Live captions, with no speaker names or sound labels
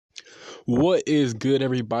What is good,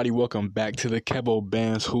 everybody? Welcome back to the Kebo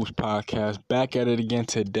Bands Hoops Podcast. Back at it again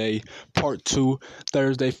today, part 2,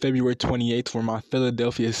 Thursday, February 28th, where my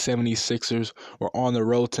Philadelphia 76ers were on the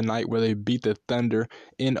road tonight where they beat the Thunder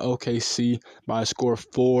in OKC by a score of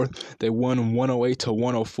 4. They won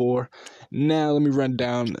 108-104. Now, let me run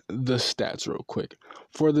down the stats real quick.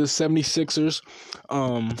 For the 76ers,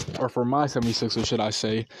 or for my 76ers, should I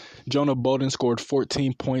say, Jonah Bolden scored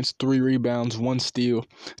 14 points, 3 rebounds, 1 steal.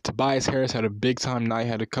 Tobias Harris had a big-time night,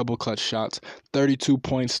 had a couple clutch shots, 32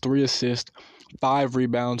 points, 3 assists, 5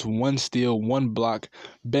 rebounds, 1 steal, 1 block.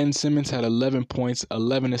 Ben Simmons had 11 points,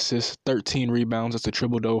 11 assists, 13 rebounds. That's a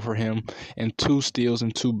triple-double for him, and 2 steals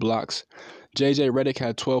and 2 blocks. J.J. Redick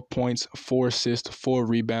had 12 points, 4 assists, 4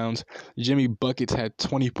 rebounds. Jimmy Buckets had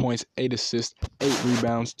 20 points, 8 assists, 8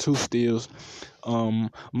 rebounds, 2 steals.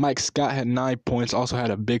 Mike Scott had 9 points, also had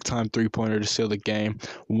a big-time three-pointer to seal the game.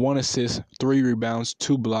 1 assist, 3 rebounds,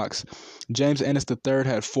 2 blocks. James Ennis III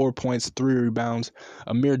had 4 points, 3 rebounds.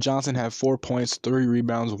 Amir Johnson had 4 points, 3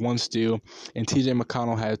 rebounds, 1 steal. And T.J.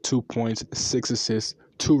 McConnell had 2 points, 6 assists,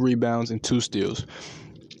 2 rebounds, and 2 steals.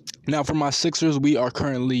 Now, for my Sixers, we are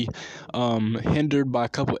currently hindered by a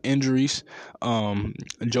couple injuries.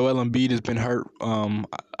 Joel Embiid has been hurt.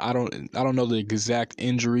 I don't know the exact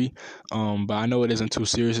injury, but I know it isn't too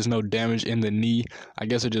serious. There's no damage in the knee. I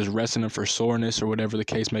guess they're just resting him for soreness or whatever the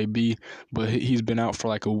case may be. But he's been out for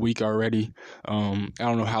like a week already. I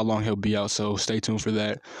don't know how long he'll be out, so stay tuned for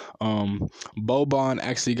that. Boban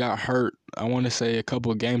actually got hurt, I want to say, a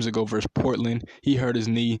couple of games ago versus Portland. He hurt his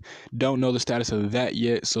knee. Don't know the status of that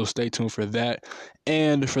yet, so stay tuned for that.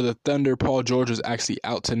 And for the Thunder, Paul George was actually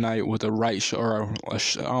out tonight with a right shoulder. I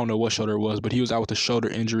don't know what shoulder it was, but he was out with a shoulder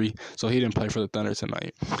injury, so he didn't play for the Thunder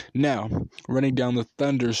tonight. Now, running down the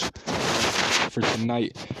Thunders for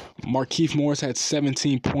tonight, Markieff Morris had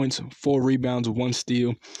 17 points, 4 rebounds, 1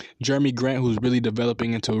 steal. Jeremy Grant, who's really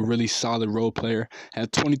developing into a really solid role player,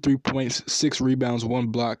 had 23 points, 6 rebounds, 1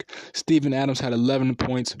 block. Steven Adams had 11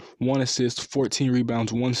 points, 1 assist, 14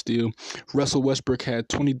 rebounds, 1 steal. Russell Westbrook had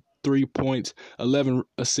 23 points, 11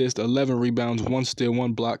 assists, 11 rebounds, 1 steal,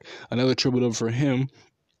 1 block. Another triple-double for him.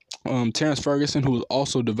 Terrence Ferguson, who is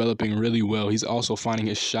also developing really well. He's also finding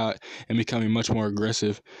his shot and becoming much more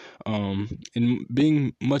aggressive, and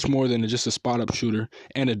being much more than just a spot-up shooter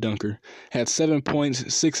and a dunker. Had 7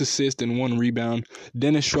 points, 6 assists, and 1 rebound.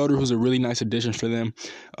 Dennis Schroeder, who's a really nice addition for them,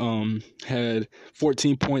 had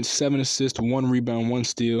 14 points, 7 assists, 1 rebound, 1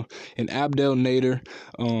 steal. And Abdel Nader,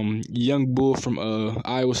 young bull from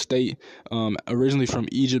Iowa State, originally from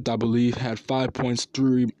Egypt, I believe, had 5 points,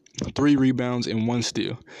 3 rebounds, and 1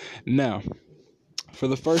 steal. Now, for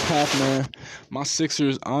the first half, man, my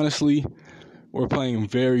Sixers, honestly, were playing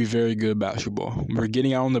very, very good basketball. We were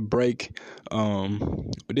getting out on the break.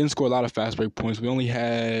 We didn't score a lot of fast break points. We only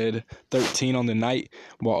had 13 on the night,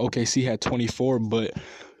 while OKC had 24. But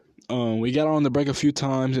we got out on the break a few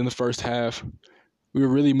times in the first half. We were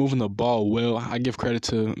really moving the ball well. I give credit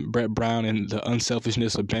to Brett Brown and the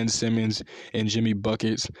unselfishness of Ben Simmons and Jimmy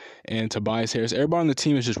Buckets and Tobias Harris. Everybody on the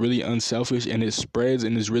team is just really unselfish, and it spreads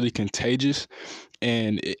and is really contagious.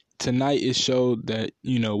 And tonight it showed that,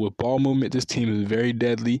 with ball movement, this team is very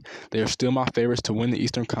deadly. They are still my favorites to win the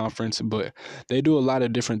Eastern Conference, but they do a lot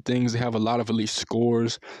of different things. They have a lot of elite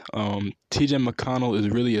scorers. T.J. McConnell is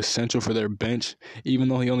really essential for their bench. Even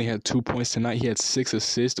though he only had 2 points tonight, he had 6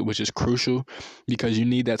 assists, which is crucial because you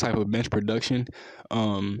need that type of bench production.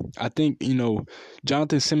 I think,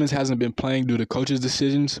 Jonathan Simmons hasn't been playing due to coaches'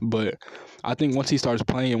 decisions, but I think once he starts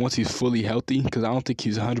playing and once he's fully healthy, because I don't think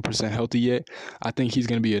he's 100% healthy yet, I think he's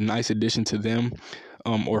going to be a nice addition to them,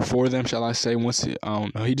 or for them, shall I say. Once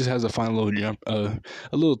he just has a fine little jump, a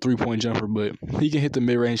little 3-point jumper, but he can hit the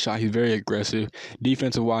mid-range shot. He's very aggressive.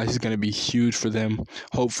 Defensive-wise, he's going to be huge for them,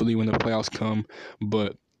 hopefully, when the playoffs come.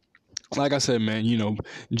 But like I said, man,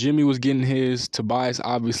 Jimmy was getting his. Tobias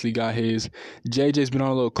obviously got his. JJ's been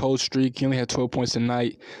on a little cold streak. He only had 12 points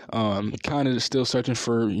tonight. Kind of still searching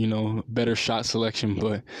for, better shot selection,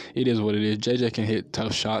 but it is what it is. JJ can hit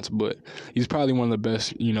tough shots, but he's probably one of the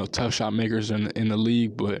best, tough shot makers in the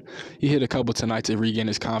league. But he hit a couple tonight to regain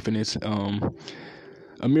his confidence.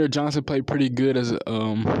 Amir Johnson played pretty good as a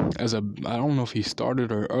I don't know if he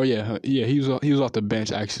started he was off the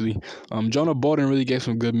bench actually. Jonah Bolden really gave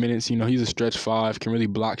some good minutes. He's a stretch 5, can really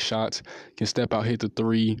block shots, can step out, hit the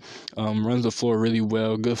 3, runs the floor really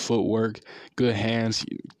well, good footwork, good hands,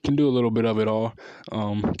 can do a little bit of it all.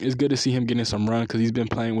 It's good to see him getting some run because he's been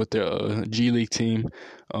playing with their G League team.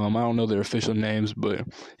 I don't know their official names, but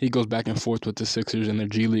he goes back and forth with the Sixers and their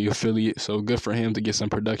G League affiliate, so good for him to get some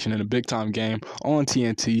production in a big-time game on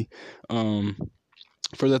TNT.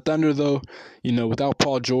 For the Thunder, though, without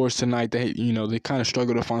Paul George tonight, they kind of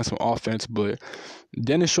struggle to find some offense. But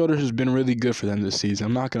Dennis Schroeder has been really good for them this season.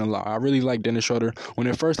 I'm not going to lie. I really like Dennis Schroeder. When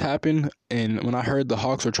it first happened and when I heard the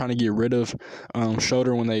Hawks were trying to get rid of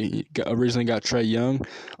Schroeder when they originally got Trae Young,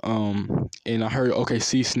 and I heard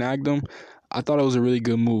OKC snagged him, I thought it was a really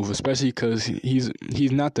good move, especially because he's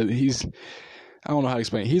I don't know how to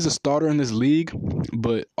explain it. He's a starter in this league,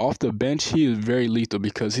 but off the bench, he is very lethal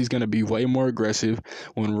because he's going to be way more aggressive.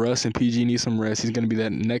 When Russ and PG need some rest, he's going to be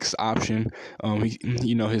that next option.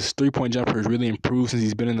 His three-point jumper has really improved since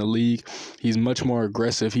he's been in the league. He's much more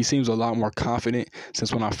aggressive. He seems a lot more confident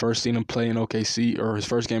since when I first seen him play in OKC, or his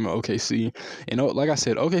first game at OKC. And like I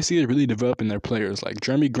said, OKC is really developing their players. Like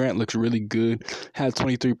Jeremy Grant looks really good. Had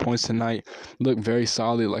 23 points tonight. Looked very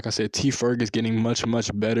solid. Like I said, T. Ferg is getting much, much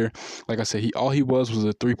better. Like I said, all he was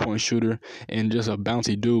a three-point shooter and just a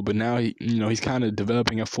bouncy dude, but now he's kind of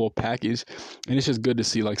developing a full package, and it's just good to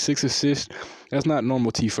see. Like 6 assists, that's not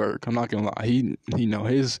normal T. Ferg. I'm not gonna lie.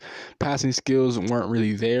 His passing skills weren't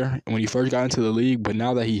really there when he first got into the league, but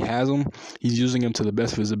now that he has them, he's using them to the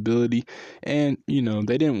best of his ability. And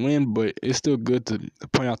they didn't win, but it's still good to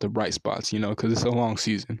point out the bright spots, because it's a long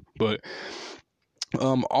season. But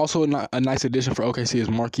also a nice addition for OKC is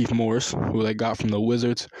Markieff Morris, who they got from the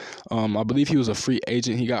Wizards. I believe he was a free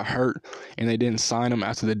agent. He got hurt, and they didn't sign him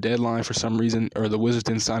after the deadline for some reason, or the Wizards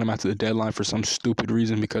didn't sign him after the deadline for some stupid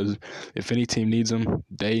reason, because if any team needs him,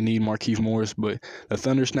 they need Markieff Morris. But the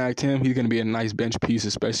Thunder snagged him. He's going to be a nice bench piece,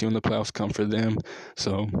 especially when the playoffs come for them.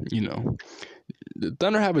 So, the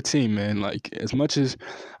Thunder have a team, man. Like, as much as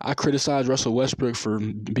I criticize Russell Westbrook for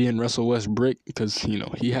being Russell Westbrook because,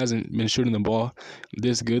 he hasn't been shooting the ball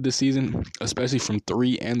this good this season, especially from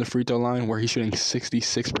 3 and the free throw line, where he's shooting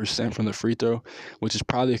 66% from the free throw, which is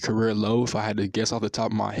probably a career low if I had to guess off the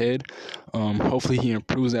top of my head. Hopefully he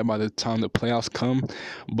improves that by the time the playoffs come.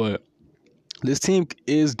 But this team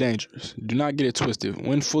is dangerous. Do not get it twisted.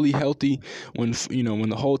 When fully healthy, when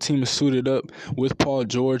the whole team is suited up with Paul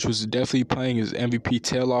George, who's definitely playing his MVP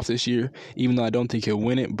tail off this year, even though I don't think he'll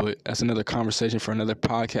win it, but that's another conversation for another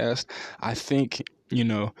podcast. I think,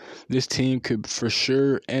 this team could for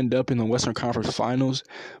sure end up in the Western Conference Finals,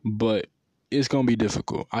 but it's going to be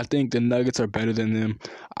difficult. I think the Nuggets are better than them.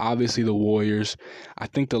 Obviously, the Warriors. I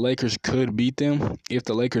think the Lakers could beat them if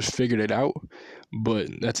the Lakers figured it out, but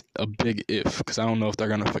that's a big if because I don't know if they're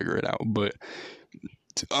going to figure it out. But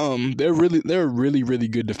they're a really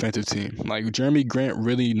good defensive team. Like Jeremy Grant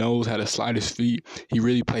really knows how to slide his feet. He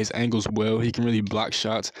really plays angles well. He can really block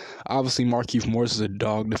shots. Obviously, Markieff Morris is a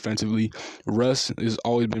dog defensively. Russ has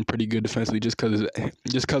always been pretty good defensively just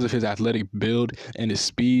because of his athletic build and his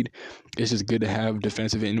speed. It's just good to have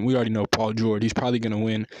defensive. And we already know Paul George. He's probably going to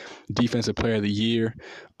win Defensive Player of the Year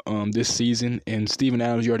this season. And Steven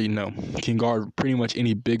Adams, you already know, can guard pretty much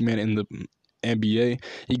any big man in the NBA.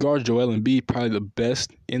 He guards Joel Embiid, probably the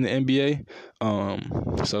best in the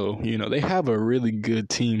NBA. So they have a really good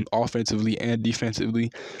team offensively and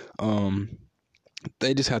defensively.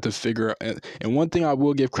 They just have to figure out. And one thing I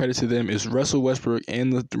will give credit to them is Russell Westbrook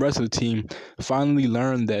and the rest of the team finally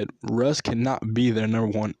learned that Russ cannot be their number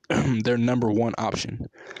one option.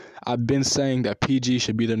 I've been saying that PG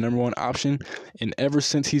should be the number one option, and ever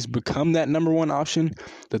since he's become that number one option,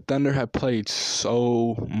 the Thunder have played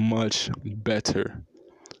so much better.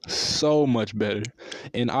 So much better.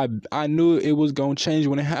 And I knew it was going to change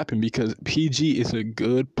when it happened because PG is a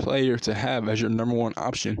good player to have as your number one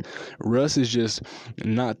option. Russ is just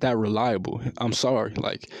not that reliable. I'm sorry.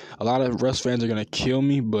 Like, a lot of Russ fans are going to kill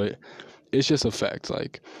me, but it's just a fact.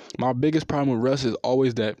 Like, my biggest problem with Russ is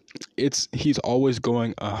always that he's always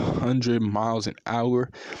going 100 miles an hour,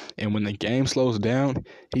 and when the game slows down,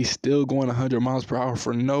 he's still going 100 miles per hour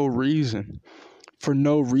for no reason. For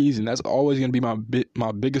no reason. That's always going to be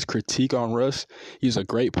my biggest critique on Russ. He's a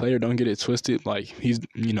great player. Don't get it twisted. Like, he's,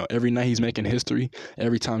 every night he's making history.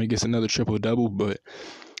 Every time he gets another triple-double, but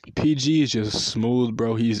PG is just smooth,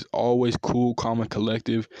 bro. He's always cool, calm, and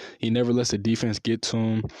collective. He never lets the defense get to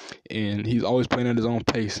him, and he's always playing at his own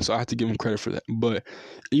pace, so I have to give him credit for that. But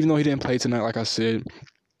even though he didn't play tonight, like I said,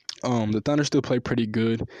 the Thunder still played pretty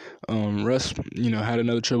good. Russ, had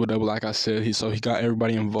another triple-double, like I said. So he got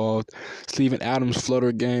everybody involved. Steven Adams'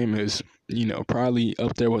 floater game is, probably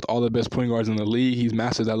up there with all the best point guards in the league. He's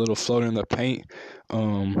mastered that little floater in the paint.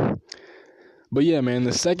 But yeah, man,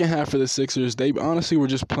 the second half for the Sixers, they honestly were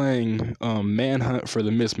just playing manhunt for the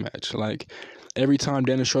mismatch. Like, every time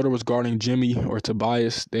Dennis Schroeder was guarding Jimmy or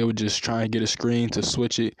Tobias, they would just try and get a screen to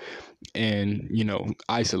switch it. and,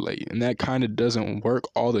 isolate. And that kind of doesn't work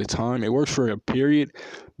all the time. It works for a period,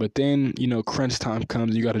 but then, crunch time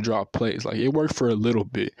comes, you got to drop plays. Like, it worked for a little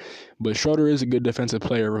bit, but Schroeder is a good defensive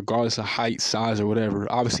player regardless of height, size, or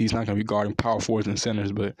whatever. Obviously, he's not going to be guarding power forwards and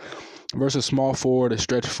centers, but versus small forward, a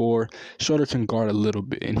stretch four, Schroeder can guard a little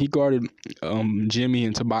bit. And he guarded Jimmy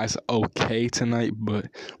and Tobias okay tonight, but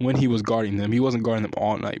when he was guarding them, he wasn't guarding them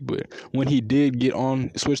all night. But when he did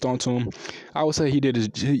switched on to him, I would say he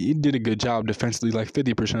did a good job defensively, like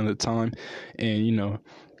 50% of the time. And,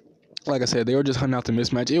 like I said, they were just hunting out the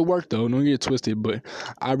mismatch. It worked, though. Don't get it twisted. But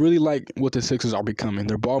I really like what the Sixers are becoming.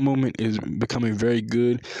 Their ball movement is becoming very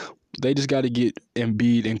good. They just got to get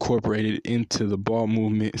Embiid incorporated into the ball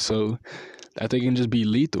movement so that they can just be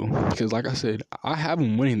lethal. Because, like I said, I have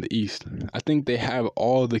them winning the East. I think they have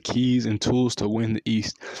all the keys and tools to win the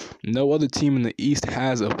East. No other team in the East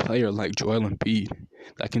has a player like Joel Embiid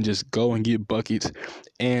that can just go and get buckets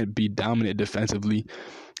and be dominant defensively.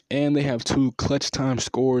 And they have two clutch time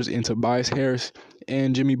scorers in Tobias Harris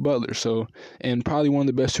and Jimmy Butler. And probably one of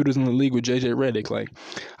the best shooters in the league with JJ Redick. Like,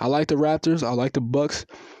 I like the Raptors, I like the Bucks,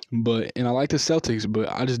 and I like the Celtics,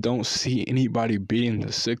 but I just don't see anybody beating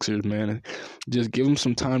the Sixers, man. Just give them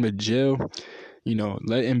some time to gel.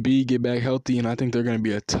 Let Embiid get back healthy, and I think they're going to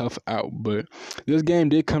be a tough out. But this game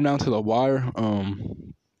did come down to the wire.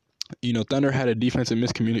 Thunder had a defensive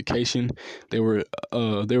miscommunication. They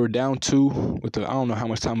were down 2 with I don't know how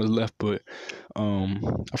much time was left, but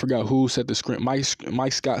I forgot who set the screen.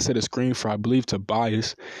 Mike Scott set a screen for, I believe,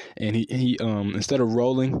 Tobias, and he instead of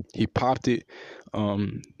rolling, he popped it.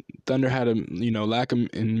 Thunder had a lack in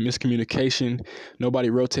miscommunication.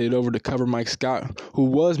 Nobody rotated over to cover Mike Scott, who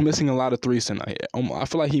was missing a lot of threes tonight. I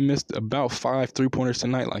feel like he missed about 5 3-pointers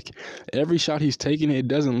tonight. Like, every shot he's taking, it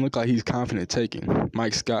doesn't look like he's confident taking.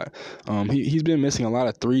 Mike Scott, he's been missing a lot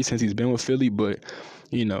of threes since he's been with Philly, but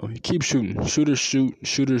keep shooting. Shooters shoot.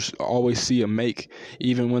 Shooters always see a make,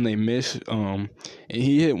 even when they miss. And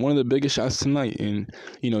he hit one of the biggest shots tonight. And,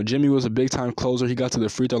 Jimmy was a big-time closer. He got to the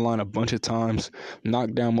free throw line a bunch of times,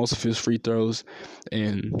 knocked down most of his free throws.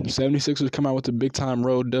 And 76ers come out with a big-time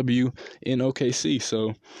road W in OKC.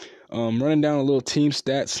 So, running down a little team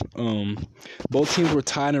stats, both teams were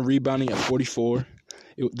tied in rebounding at 44.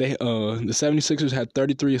 The 76ers had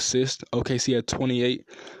 33 assists. OKC had 28.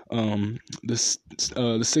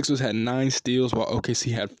 The Sixers had 9 steals while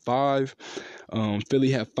OKC had 5.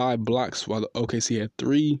 Philly had 5 blocks while the OKC had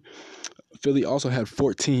 3. Philly also had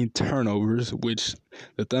 14 turnovers, which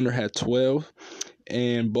the Thunder had 12.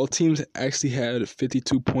 And both teams actually had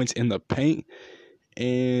 52 points in the paint.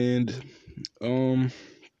 And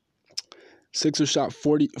Sixers shot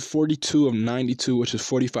 42 of 92, which is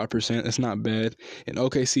 45%. That's not bad. And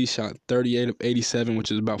OKC shot 38 of 87,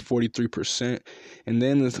 which is about 43%. And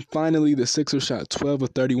then finally, the Sixers shot 12 of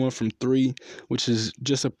 31 from 3, which is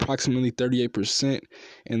just approximately 38%.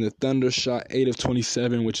 And the Thunder shot 8 of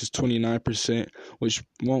 27, which is 29%, which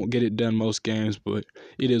won't get it done most games, but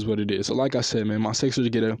it is what it is. So like I said, man, my Sixers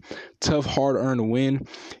get a tough, hard-earned win.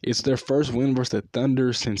 It's their first win versus the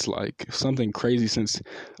Thunder since something crazy since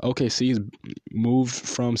OKC's moved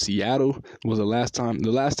from Seattle. Was the last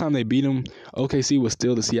time they beat them, OKC was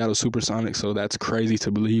still the Seattle Supersonics, so that's crazy to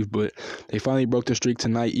believe, but they finally broke the streak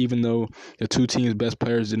tonight, even though the two teams' best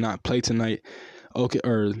players did not play tonight. My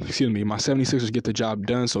 76ers get the job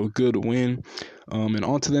done, so good win. And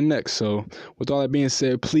on to the next. So with all that being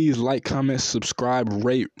said, please like, comment, subscribe,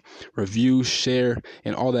 rate, review, share,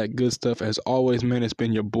 and all that good stuff. As always, man, it's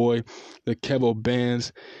been your boy, the Kevo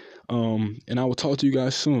Bands. And I will talk to you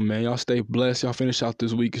guys soon, man. Y'all stay blessed. Y'all finish out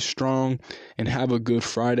this week strong, and have a good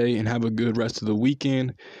Friday, and have a good rest of the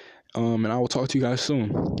weekend. And I will talk to you guys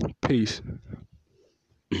soon. Peace.